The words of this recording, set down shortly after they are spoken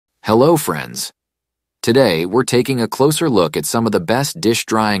Hello, friends. Today, we're taking a closer look at some of the best dish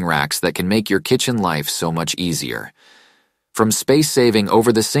drying racks that can make your kitchen life so much easier. From space-saving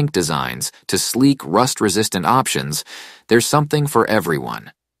over-the-sink designs to sleek, rust-resistant options, there's something for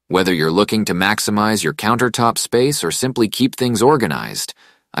everyone. Whether you're looking to maximize your countertop space or simply keep things organized,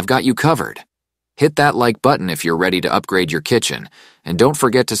 I've got you covered. Hit that like button if you're ready to upgrade your kitchen, and don't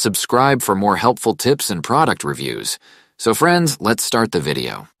forget to subscribe for more helpful tips and product reviews. So friends, let's start the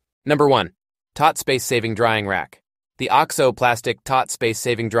video. Number 1. Tot Space-Saving Drying Rack. The OXO plastic Tot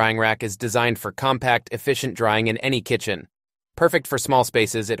Space-Saving Drying Rack is designed for compact, efficient drying in any kitchen. Perfect for small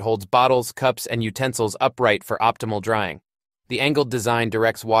spaces, it holds bottles, cups, and utensils upright for optimal drying. The angled design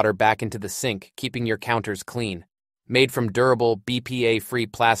directs water back into the sink, keeping your counters clean. Made from durable, BPA-free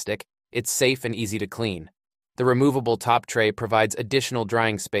plastic, it's safe and easy to clean. The removable top tray provides additional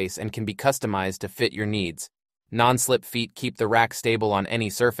drying space and can be customized to fit your needs. Non-slip feet keep the rack stable on any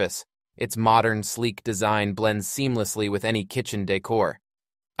surface. Its modern, sleek design blends seamlessly with any kitchen decor.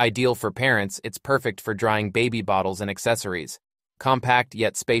 Ideal for parents, it's perfect for drying baby bottles and accessories. Compact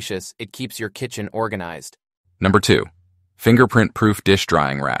yet spacious, it keeps your kitchen organized. Number 2. Fingerprint-proof dish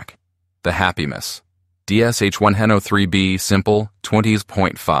drying rack. The happimess. DSH103B Simple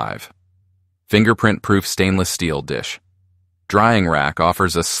 20.5. Fingerprint-proof stainless steel dish. Drying rack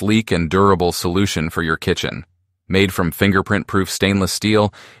offers a sleek and durable solution for your kitchen. Made from fingerprint-proof stainless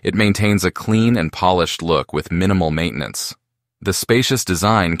steel, it maintains a clean and polished look with minimal maintenance. The spacious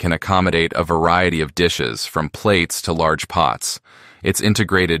design can accommodate a variety of dishes, from plates to large pots. Its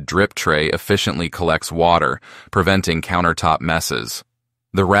integrated drip tray efficiently collects water, preventing countertop messes.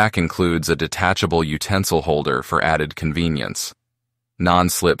 The rack includes a detachable utensil holder for added convenience.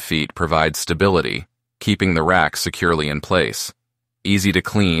 Non-slip feet provide stability, keeping the rack securely in place. Easy to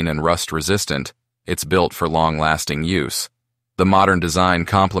clean and rust-resistant, it's built for long-lasting use. The modern design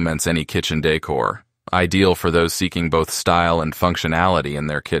complements any kitchen decor, ideal for those seeking both style and functionality in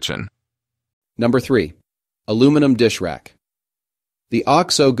their kitchen. Number 3. Aluminum Dish Rack. The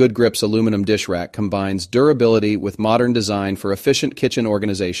OXO Good Grips aluminum dish rack combines durability with modern design for efficient kitchen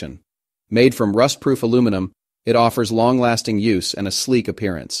organization. Made from rust-proof aluminum, it offers long-lasting use and a sleek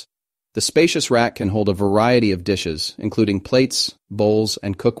appearance. The spacious rack can hold a variety of dishes, including plates, bowls,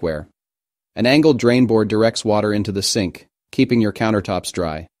 and cookware. An angled drain board directs water into the sink, keeping your countertops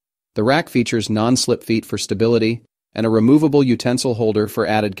dry. The rack features non-slip feet for stability and a removable utensil holder for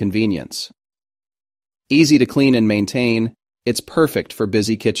added convenience. Easy to clean and maintain, it's perfect for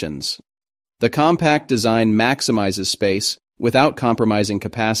busy kitchens. The compact design maximizes space without compromising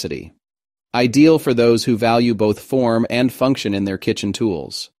capacity. Ideal for those who value both form and function in their kitchen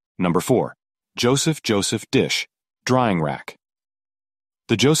tools. Number 4. Joseph Dish Drying Rack.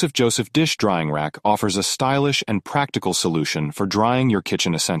 The Joseph Dish Drying Rack offers a stylish and practical solution for drying your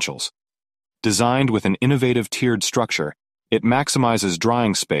kitchen essentials. Designed with an innovative tiered structure, it maximizes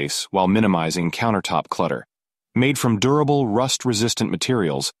drying space while minimizing countertop clutter. Made from durable, rust-resistant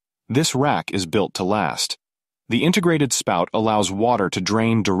materials, this rack is built to last. The integrated spout allows water to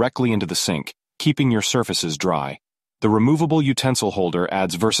drain directly into the sink, keeping your surfaces dry. The removable utensil holder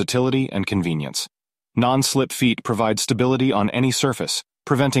adds versatility and convenience. Non-slip feet provide stability on any surface,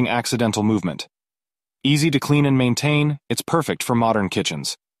 preventing accidental movement. Easy to clean and maintain, it's perfect for modern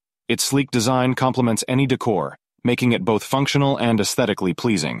kitchens. Its sleek design complements any decor, making it both functional and aesthetically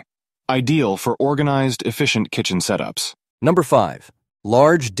pleasing. Ideal for organized, efficient kitchen setups. Number 5.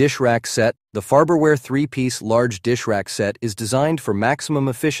 Large Dishrack Set. The Farberware 3-piece Large Dishrack Set is designed for maximum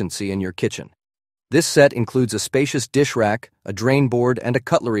efficiency in your kitchen. This set includes a spacious dish rack, a drain board, and a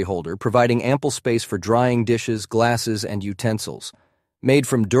cutlery holder, providing ample space for drying dishes, glasses, and utensils. Made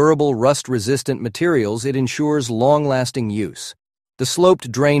from durable, rust-resistant materials, it ensures long-lasting use. The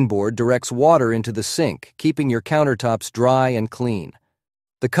sloped drain board directs water into the sink, keeping your countertops dry and clean.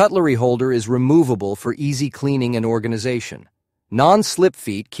 The cutlery holder is removable for easy cleaning and organization. Non-slip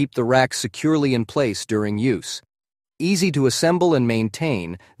feet keep the rack securely in place during use. Easy to assemble and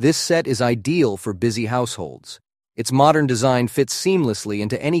maintain, this set is ideal for busy households. Its modern design fits seamlessly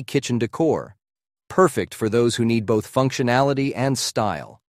into any kitchen decor. Perfect for those who need both functionality and style.